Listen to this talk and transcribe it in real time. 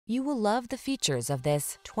You will love the features of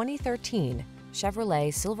this 2013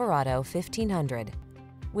 Chevrolet Silverado 1500.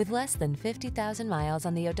 With less than 50,000 miles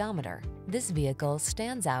on the odometer, this vehicle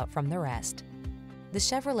stands out from the rest. The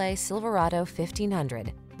Chevrolet Silverado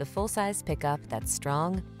 1500, the full-size pickup that's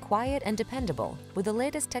strong, quiet, and dependable, with the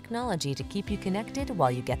latest technology to keep you connected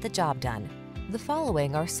while you get the job done. The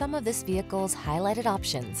following are some of this vehicle's highlighted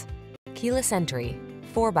options: keyless entry,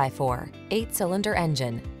 4x4, 8-cylinder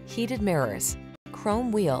engine, heated mirrors,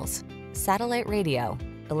 chrome wheels, satellite radio,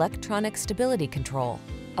 electronic stability control,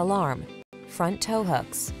 alarm, front tow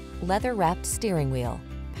hooks, leather-wrapped steering wheel.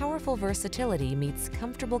 Powerful versatility meets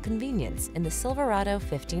comfortable convenience in the Silverado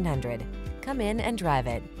 1500. Come in and drive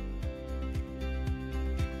it.